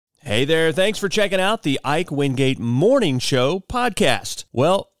Hey there, thanks for checking out the Ike Wingate Morning Show podcast.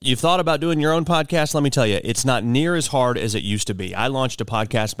 Well, you've thought about doing your own podcast? Let me tell you, it's not near as hard as it used to be. I launched a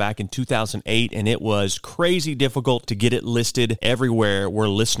podcast back in 2008, and it was crazy difficult to get it listed everywhere where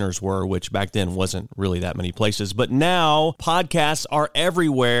listeners were, which back then wasn't really that many places. But now, podcasts are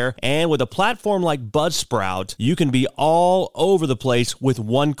everywhere, and with a platform like Buzzsprout, you can be all over the place with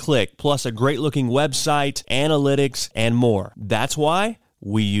one click, plus a great-looking website, analytics, and more. That's why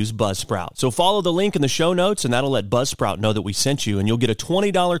we use Buzzsprout. So follow the link in the show notes, and that'll let Buzzsprout know that we sent you, and you'll get a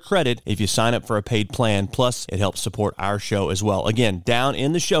 $20 credit if you sign up for a paid plan. Plus, it helps support our show as well. Again, down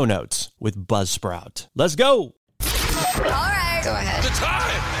in the show notes with Buzzsprout. Let's go. All right. Go ahead. The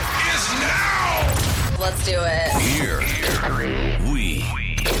time is now. Let's do it. Here we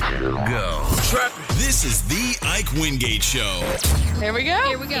go. This is the Ike Wingate Show. Here we go.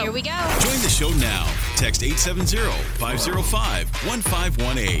 Here we go. Here we go. Join the show now. Text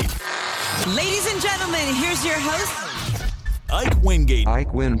 870-505-1518. Ladies and gentlemen, here's your host, Ike Wingate.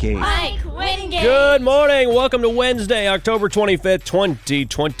 Ike Wingate. Ike Wingate. Good morning. Welcome to Wednesday, October 25th,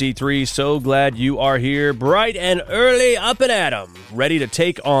 2023. So glad you are here, bright and early, up and at 'em, ready to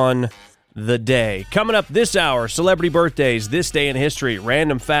take on the day. Coming up this hour, celebrity birthdays, this day in history,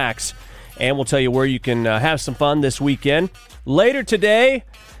 random facts, and we'll tell you where you can have some fun this weekend. Later today,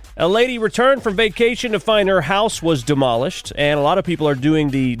 a lady returned from vacation to find her house was demolished, and a lot of people are doing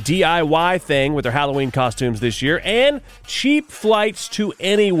the DIY thing with their Halloween costumes this year, and cheap flights to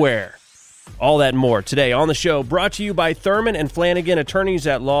anywhere. All that and more today on the show, brought to you by Thurman and Flanagan, attorneys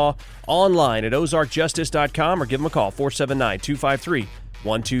at law, online at ozarkjustice.com, or give them a call,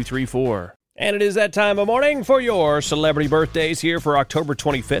 479-253-1234. And it is that time of morning for your celebrity birthdays here for October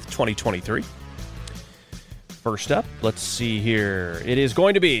 25th, 2023. First up, let's see here. It is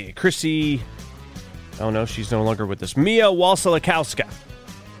going to be Chrissy. Oh no, she's no longer with us. Mia Wasikowska.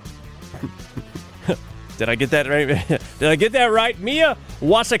 Did I get that right? Did I get that right? Mia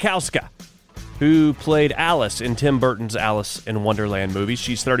Wasikowska, who played Alice in Tim Burton's Alice in Wonderland movie.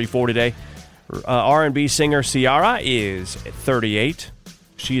 She's 34 today. R&B singer Ciara is 38.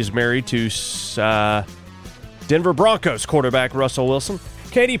 She is married to Denver Broncos quarterback Russell Wilson.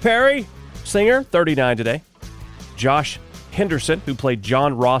 Katy Perry, singer, 39 today. Josh Henderson, who played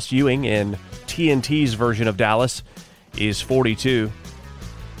John Ross Ewing in TNT's version of Dallas, is 42.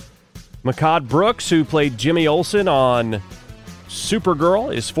 Mehcad Brooks, who played Jimmy Olsen on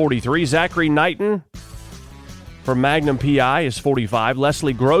Supergirl, is 43. Zachary Knighton from Magnum P.I. is 45.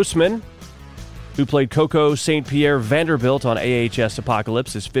 Leslie Grossman, who played Coco St. Pierre Vanderbilt on AHS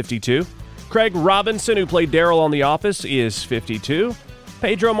Apocalypse, is 52. Craig Robinson, who played Daryl on The Office, is 52.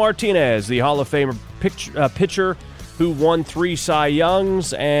 Pedro Martinez, the Hall of Fame pitcher who won 3 Cy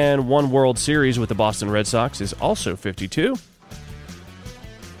Youngs and 1 World Series with the Boston Red Sox, is also 52.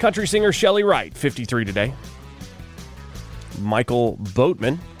 Country singer Shelley Wright, 53 today. Michael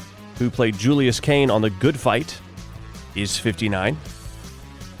Boatman, who played Julius Kane on The Good Fight, is 59.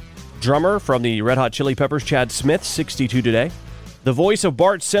 Drummer from the Red Hot Chili Peppers, Chad Smith, 62 today. The voice of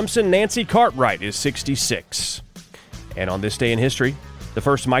Bart Simpson, Nancy Cartwright, is 66. And on this day in history, the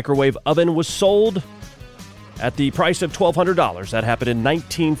first microwave oven was sold at the price of $1,200. That happened in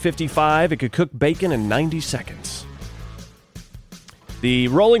 1955. It could cook bacon in 90 seconds. The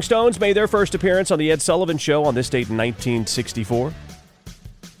Rolling Stones made their first appearance on The Ed Sullivan Show on this date in 1964.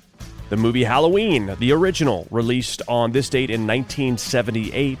 The movie Halloween, the original, released on this date in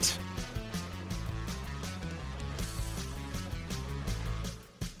 1978.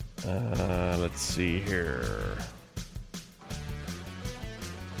 Let's see here.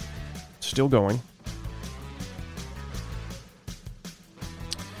 Still going.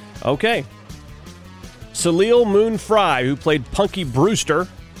 Okay. Salil Moon Fry, who played Punky Brewster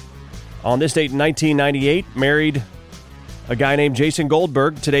on this date in 1998, married a guy named Jason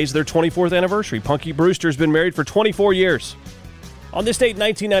Goldberg. Today's their 24th anniversary. Punky Brewster's been married for 24 years. On this date in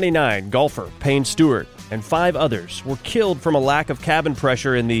 1999, golfer Payne Stewart and 5 others were killed from a lack of cabin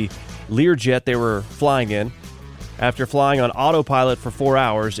pressure in the Learjet they were flying in. After flying on autopilot for 4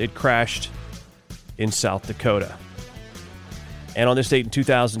 hours, it crashed in South Dakota. And on this date in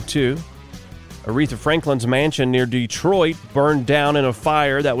 2002, Aretha Franklin's mansion near Detroit burned down in a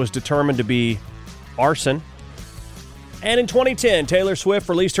fire that was determined to be arson. And in 2010, Taylor Swift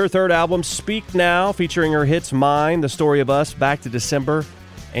released her 3rd album, Speak Now, featuring her hits Mine, The Story of Us, Back to December,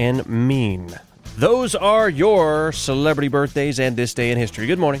 and Mean. Those are your celebrity birthdays and this day in history.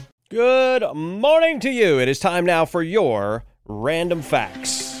 Good morning. Good morning to you. It is time now for your random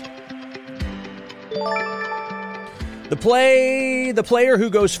facts. The player who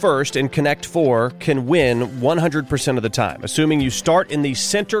goes first in Connect 4 can win 100% of the time, assuming you start in the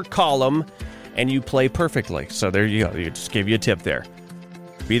center column and you play perfectly. So there you go. You just gave you a tip there.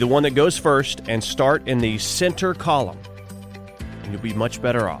 Be the one that goes first and start in the center column, and you'll be much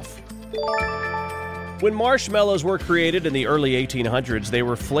better off. When marshmallows were created in the early 1800s, they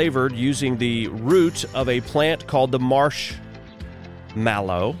were flavored using the root of a plant called the marshmallow.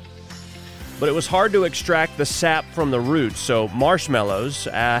 But it was hard to extract the sap from the root, so marshmallows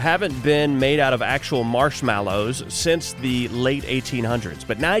haven't been made out of actual marshmallows since the late 1800s.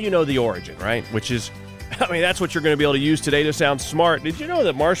 But now you know the origin, right? Which is, that's what you're going to be able to use today to sound smart. Did you know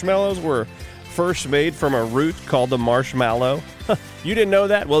that marshmallows were first made from a root called the marshmallow? You didn't know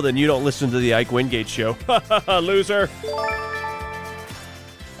that? Well, then you don't listen to the Ike Wingate Show. Loser.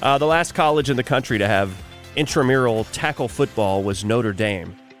 The last college in the country to have intramural tackle football was Notre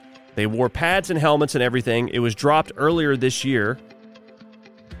Dame. They wore pads and helmets and everything. It was dropped earlier this year,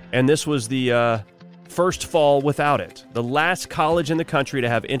 and this was the first fall without it. The last college in the country to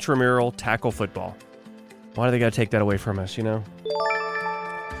have intramural tackle football. Why do they got to take that away from us, The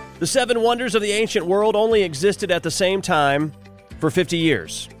 7 wonders of the ancient world only existed at the same time for 50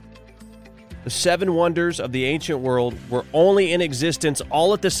 years. The 7 wonders of the ancient world were only in existence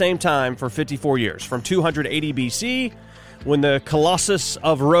all at the same time for 54 years, from 280 BC, when the Colossus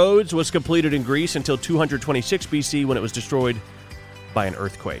of Rhodes was completed in Greece, until 226 BC, when it was destroyed by an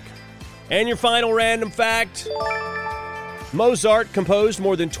earthquake. And your final random fact: Mozart composed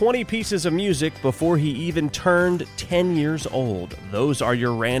more than 20 pieces of music before he even turned 10 years old. Those are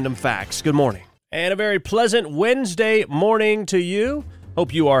your random facts. Good morning. And a very pleasant Wednesday morning to you.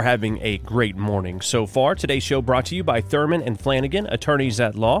 Hope you are having a great morning so far. Today's show brought to you by Thurman and Flanagan, attorneys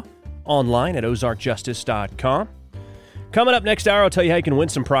at law, online at ozarkjustice.com. Coming up next hour, I'll tell you how you can win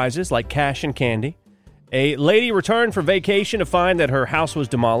some prizes like cash and candy. A lady returned from vacation to find that her house was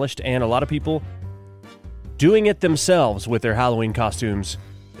demolished, and a lot of people doing it themselves with their Halloween costumes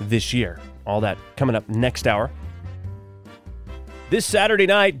this year. All that coming up next hour. This Saturday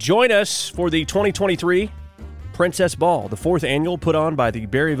night, join us for the 2023 Princess Ball, the 4th annual put on by the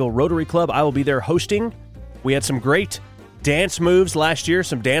Berryville Rotary Club. I will be there hosting. We had some great dance moves last year,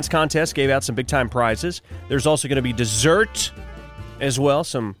 some dance contests, gave out some big-time prizes. There's also going to be dessert as well,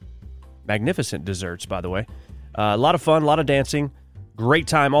 some magnificent desserts, by the way. A lot of fun, a lot of dancing, great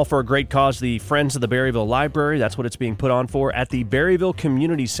time, all for a great cause, the Friends of the Berryville Library. That's what it's being put on for at the Berryville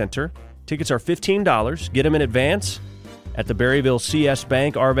Community Center. Tickets are $15. Get them in advance at the Berryville CS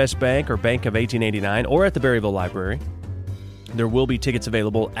Bank, Arvest Bank, or Bank of 1889, or at the Berryville Library. There will be tickets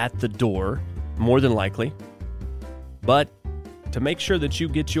available at the door, more than likely. But to make sure that you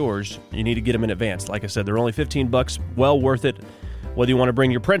get yours, you need to get them in advance. Like I said, they're only $15, well worth it. Whether you want to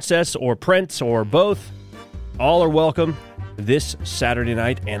bring your princess or prince or both, all are welcome this Saturday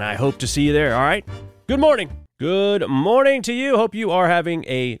night, and I hope to see you there, all right? Good morning. Good morning to you. Hope you are having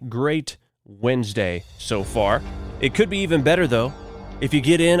a great Wednesday so far. It could be even better, though, if you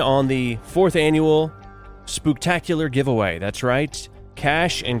get in on the 4th annual Spooktacular giveaway. That's right.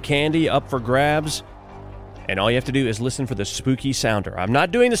 Cash and candy up for grabs. And all you have to do is listen for the spooky sounder. I'm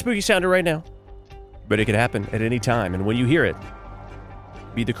not doing the spooky sounder right now, but it could happen at any time. And when you hear it,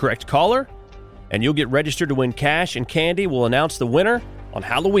 be the correct caller, and you'll get registered to win cash and candy. We'll announce the winner on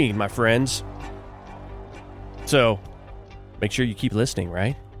Halloween, my friends. So make sure you keep listening,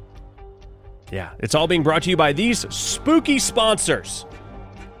 right? Yeah, it's all being brought to you by these spooky sponsors: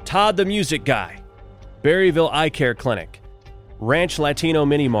 Todd the Music Guy, Berryville Eye Care Clinic, Ranch Latino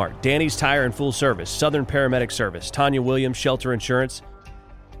Mini Mart, Danny's Tire and Full Service, Southern Paramedic Service, Tanya Williams Shelter Insurance,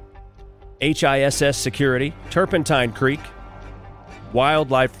 HISS Security, Turpentine Creek,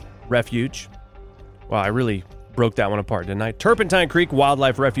 Wildlife Refuge. Wow, I really broke that one apart, didn't I? Turpentine Creek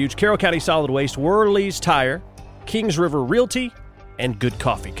Wildlife Refuge, Carroll County Solid Waste, Worley's Tire, Kings River Realty, and Good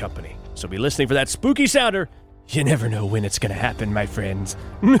Coffee Company. So be listening for that spooky sounder. You never know when it's going to happen, my friends.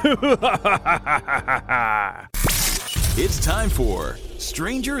 It's time for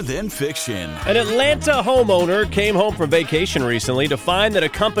Stranger Than Fiction. An Atlanta homeowner came home from vacation recently to find that a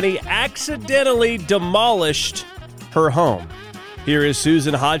company accidentally demolished her home. Here is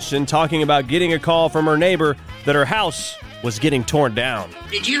Susan Hodgson talking about getting a call from her neighbor that her house was getting torn down.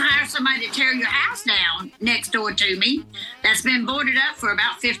 Did you hire somebody to tear your house down next door to me that's been boarded up for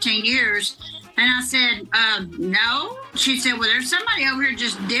about 15 years? And I said, no. She said, well, there's somebody over here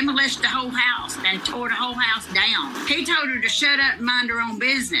just demolished the whole house and tore the whole house down. He told her to shut up and mind her own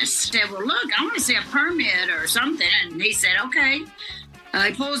business. She said, well, look, I want to see a permit or something. And he said, okay.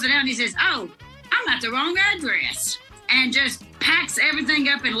 He pulls it out and he says, oh, I'm at the wrong address. And just packs everything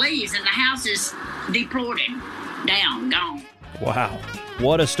up and leaves, and the house is deplored. gone. Wow.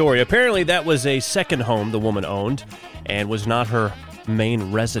 What a story. Apparently that was a second home the woman owned and was not her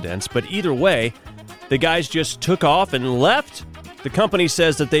main residence. But either way, the guys just took off and left. The company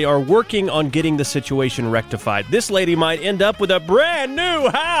says that they are working on getting the situation rectified. This lady might end up with a brand new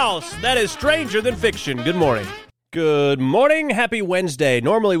house. That is stranger than fiction. Good morning. Good morning. Happy Wednesday.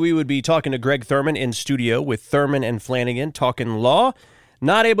 Normally we would be talking to Greg Thurman in studio with Thurman and Flanagan talking law.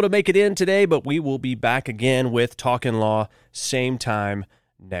 Not able to make it in today, but we will be back again with Talkin' Law same time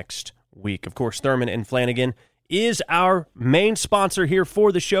next week. Of course, Thurman and Flanagan is our main sponsor here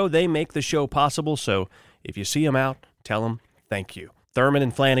for the show. They make the show possible, so if you see them out, tell them thank you. Thurman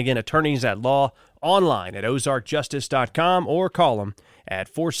and Flanagan, attorneys at law, online at ozarkjustice.com or call them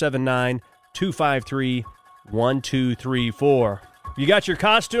at 479-253-1234. You got your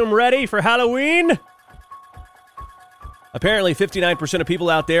costume ready for Halloween? Apparently, 59% of people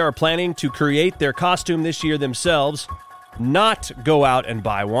out there are planning to create their costume this year themselves, not go out and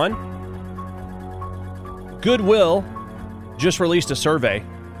buy one. Goodwill just released a survey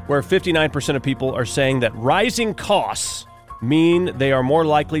where 59% of people are saying that rising costs mean they are more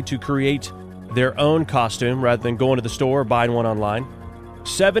likely to create their own costume rather than going to the store or buying one online.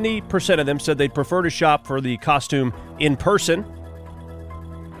 70% of them said they'd prefer to shop for the costume in person.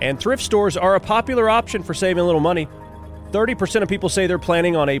 And thrift stores are a popular option for saving a little money. 30% of people say they're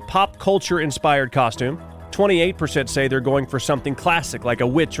planning on a pop culture-inspired costume. 28% say they're going for something classic like a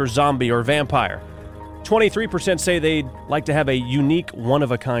witch or zombie or vampire. 23% say they'd like to have a unique,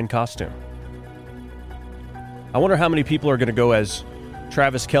 one-of-a-kind costume. I wonder how many people are going to go as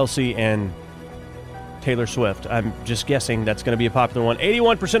Travis Kelce and Taylor Swift. I'm just guessing that's going to be a popular one.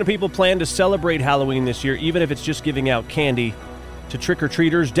 81% of people plan to celebrate Halloween this year, even if it's just giving out candy to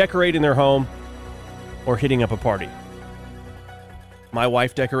trick-or-treaters, decorating their home, or hitting up a party. My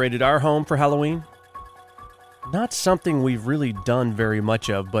wife decorated our home for Halloween. Not something we've really done very much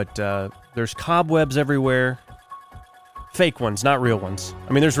of, but there's cobwebs everywhere. Fake ones, not real ones.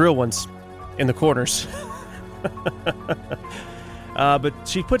 I mean, there's real ones in the corners. But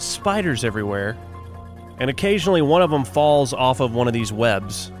she puts spiders everywhere, and occasionally one of them falls off of one of these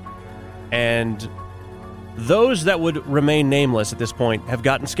webs. And those that would remain nameless at this point have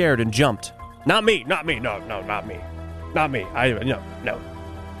gotten scared and jumped. Not me, no, not me. Not me. No.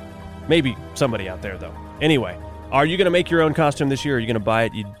 Maybe somebody out there, though. Anyway, are you going to make your own costume this year, or are you going to buy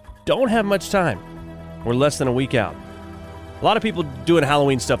it? You don't have much time. We're less than a week out. A lot of people doing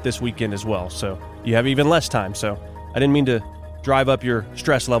Halloween stuff this weekend as well, so you have even less time. So I didn't mean to drive up your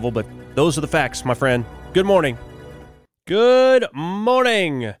stress level, but those are the facts, my friend. Good morning. Good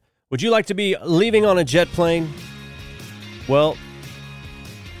morning. Would you like to be leaving on a jet plane? Well,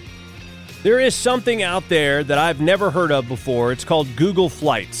 there is something out there that I've never heard of before. It's called Google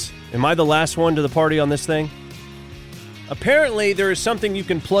Flights. Am I the last one to the party on this thing? Apparently, there is something you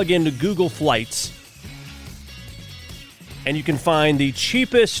can plug into Google Flights, and you can find the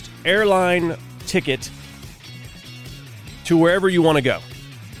cheapest airline ticket to wherever you want to go.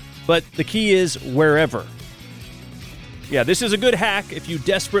 But the key is wherever. Yeah, this is a good hack if you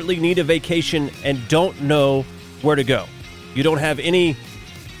desperately need a vacation and don't know where to go. You don't have any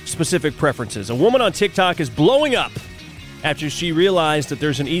specific preferences. A woman on TikTok is blowing up after she realized that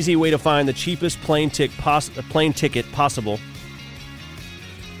there's an easy way to find the cheapest plane ticket possible,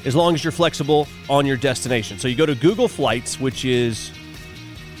 as long as you're flexible on your destination. So you go to Google Flights, which is,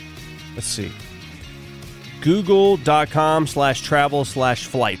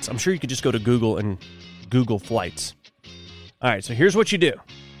 google.com/travel/flights. I'm sure you could just go to Google and Google Flights. All right, so here's what you do.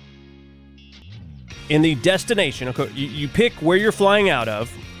 In the destination, okay, you pick where you're flying out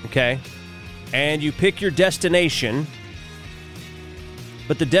of, okay? And you pick your destination,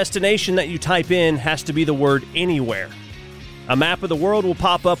 but the destination that you type in has to be the word anywhere. A map of the world will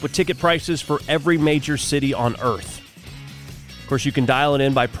pop up with ticket prices for every major city on Earth. Of course, you can dial it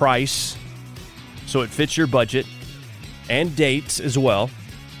in by price, so it fits your budget, and dates as well.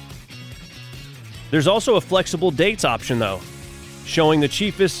 There's also a flexible dates option, though, showing the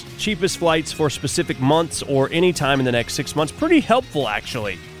cheapest flights for specific months or any time in the next 6 months. Pretty helpful,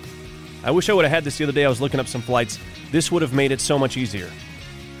 actually. I wish I would have had this the other day. I was looking up some flights. This would have made it so much easier.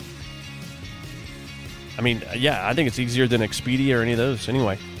 I mean, yeah, I think it's easier than Expedia or any of those.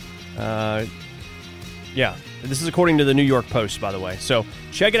 Anyway, yeah, this is according to the New York Post, by the way. So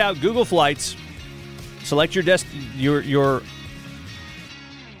check it out, Google Flights. Select your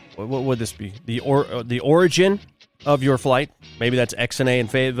what would this be? The origin of your flight. Maybe that's XNA in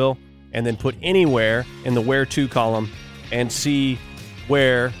Fayetteville, and then put anywhere in the where to column and see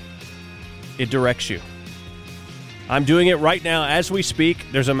where it directs you. I'm doing it right now as we speak.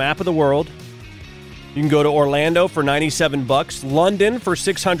 There's a map of the world. You can go to Orlando for $97, London for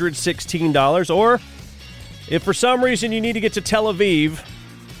 $616, or if for some reason you need to get to Tel Aviv,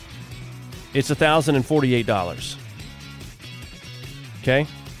 it's $1,048. Okay?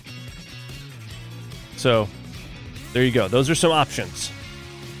 So, there you go. Those are some options.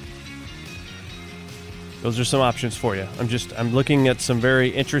 Those are some options for you. I'm looking at some very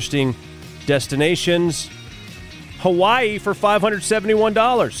interesting destinations. Hawaii for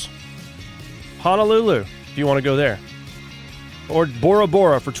 $571. Honolulu, if you want to go there. Or Bora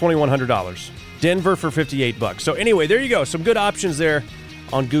Bora for $2,100. Denver for $58. So anyway, there you go. Some good options there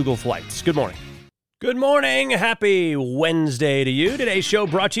on Google Flights. Good morning. Good morning. Happy Wednesday to you. Today's show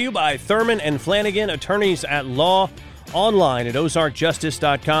brought to you by Thurman and Flanagan, attorneys at law. Online at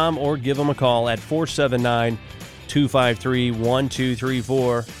ozarkjustice.com or give them a call at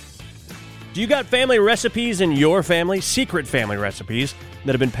 479-253-1234. Do you got family recipes in your family? Secret family recipes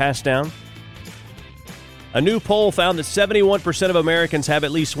that have been passed down? A new poll found that 71% of Americans have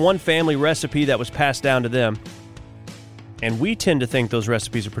at least one family recipe that was passed down to them. And we tend to think those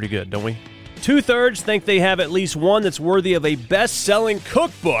recipes are pretty good, don't we? 2/3 think they have at least one that's worthy of a best-selling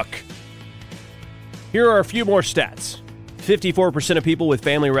cookbook. Here are a few more stats. 54% of people with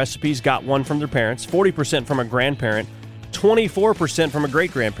family recipes got one from their parents, 40% from a grandparent, 24% from a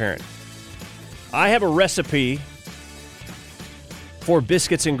great-grandparent. I have a recipe for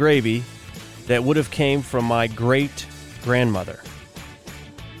biscuits and gravy that would have came from my great-grandmother.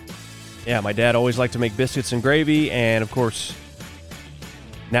 Yeah, my dad always liked to make biscuits and gravy, and of course,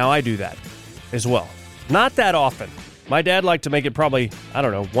 now I do that as well. Not that often. My dad liked to make it probably,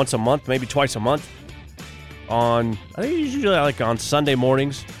 once a month, maybe twice a month. I think usually like on Sunday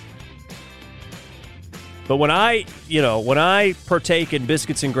mornings. But when I partake in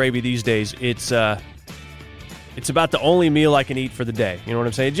biscuits and gravy these days, it's about the only meal I can eat for the day. You know what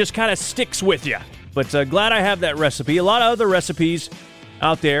I'm saying? It just kind of sticks with you. But glad I have that recipe. A lot of other recipes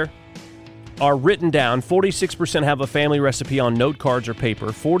out there are written down. 46% have a family recipe on note cards or paper.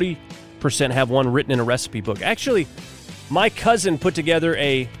 40% have one written in a recipe book. Actually, my cousin put together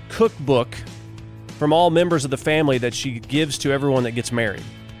a cookbook from all members of the family that she gives to everyone that gets married.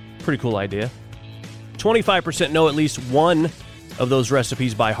 Pretty cool idea. 25% know at least one of those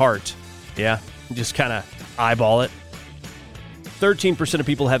recipes by heart. Yeah, just kind of eyeball it. 13% of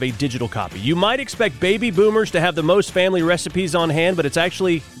people have a digital copy. You might expect baby boomers to have the most family recipes on hand, but it's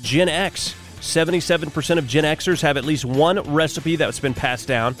actually Gen X. 77% of Gen Xers have at least one recipe that's been passed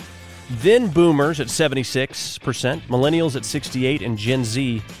down. Then boomers at 76%, millennials at 68%, and Gen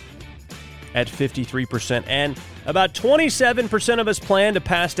Z at 53%. And about 27% of us plan to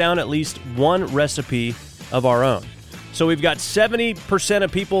pass down at least one recipe of our own. So we've got 70%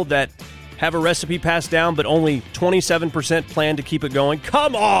 of people that have a recipe passed down, but only 27% plan to keep it going.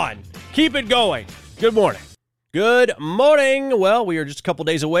 Come on! Keep it going! Good morning. Good morning. Well, we are just a couple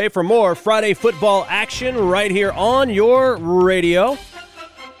days away from more Friday football action right here on your radio.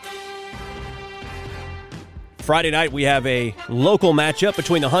 Friday night, we have a local matchup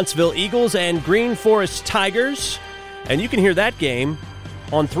between the Huntsville Eagles and Green Forest Tigers. And you can hear that game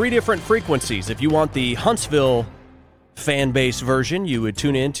on 3 different frequencies. If you want the Huntsville fan base version, you would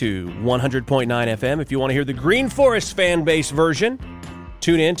tune in to 100.9 FM. If you want to hear the Green Forest fan base version,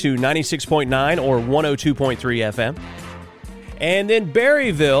 tune in to 96.9 or 102.3 FM. And then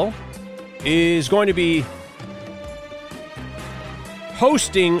Berryville is going to be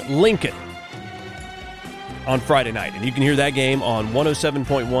hosting Lincoln on Friday night. And you can hear that game on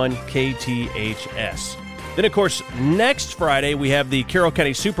 107.1 KTHS. Then, of course, next Friday, we have the Carroll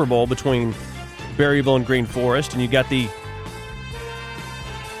County Super Bowl between Berryville and Green Forest. And you got the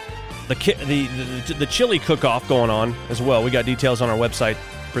chili cook-off going on as well. We got details on our website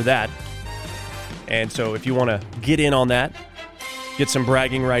for that. And so if you want to get in on that, get some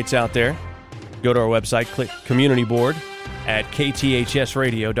bragging rights out there, go to our website, click Community Board at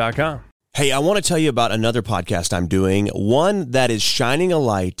kthsradio.com. Hey, I want to tell you about another podcast I'm doing, one that is shining a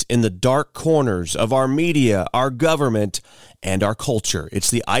light in the dark corners of our media, our government, and our culture. It's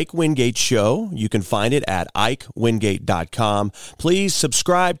the Ike Wingate Show. You can find it at IkeWingate.com. Please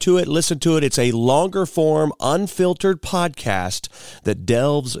subscribe to it, listen to it. It's a longer form, unfiltered podcast that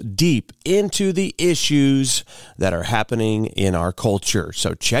delves deep into the issues that are happening in our culture.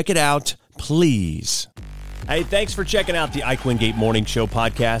 So check it out, please. Hey, thanks for checking out the Ike Wingate Morning Show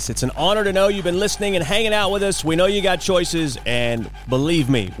podcast. It's an honor to know you've been listening and hanging out with us. We know you got choices, and believe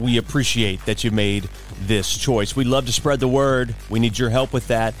me, we appreciate that you made this choice. We'd love to spread the word. We need your help with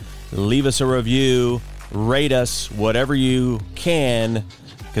that. Leave us a review, rate us, whatever you can,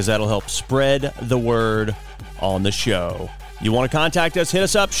 because that'll help spread the word on the show. You want to contact us, hit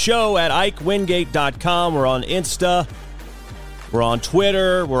us up, show@IkeWingate.com. We're on Insta. We're on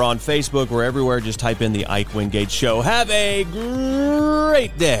Twitter. We're on Facebook. We're everywhere. Just type in the Ike Wingate Show. Have a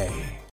great day.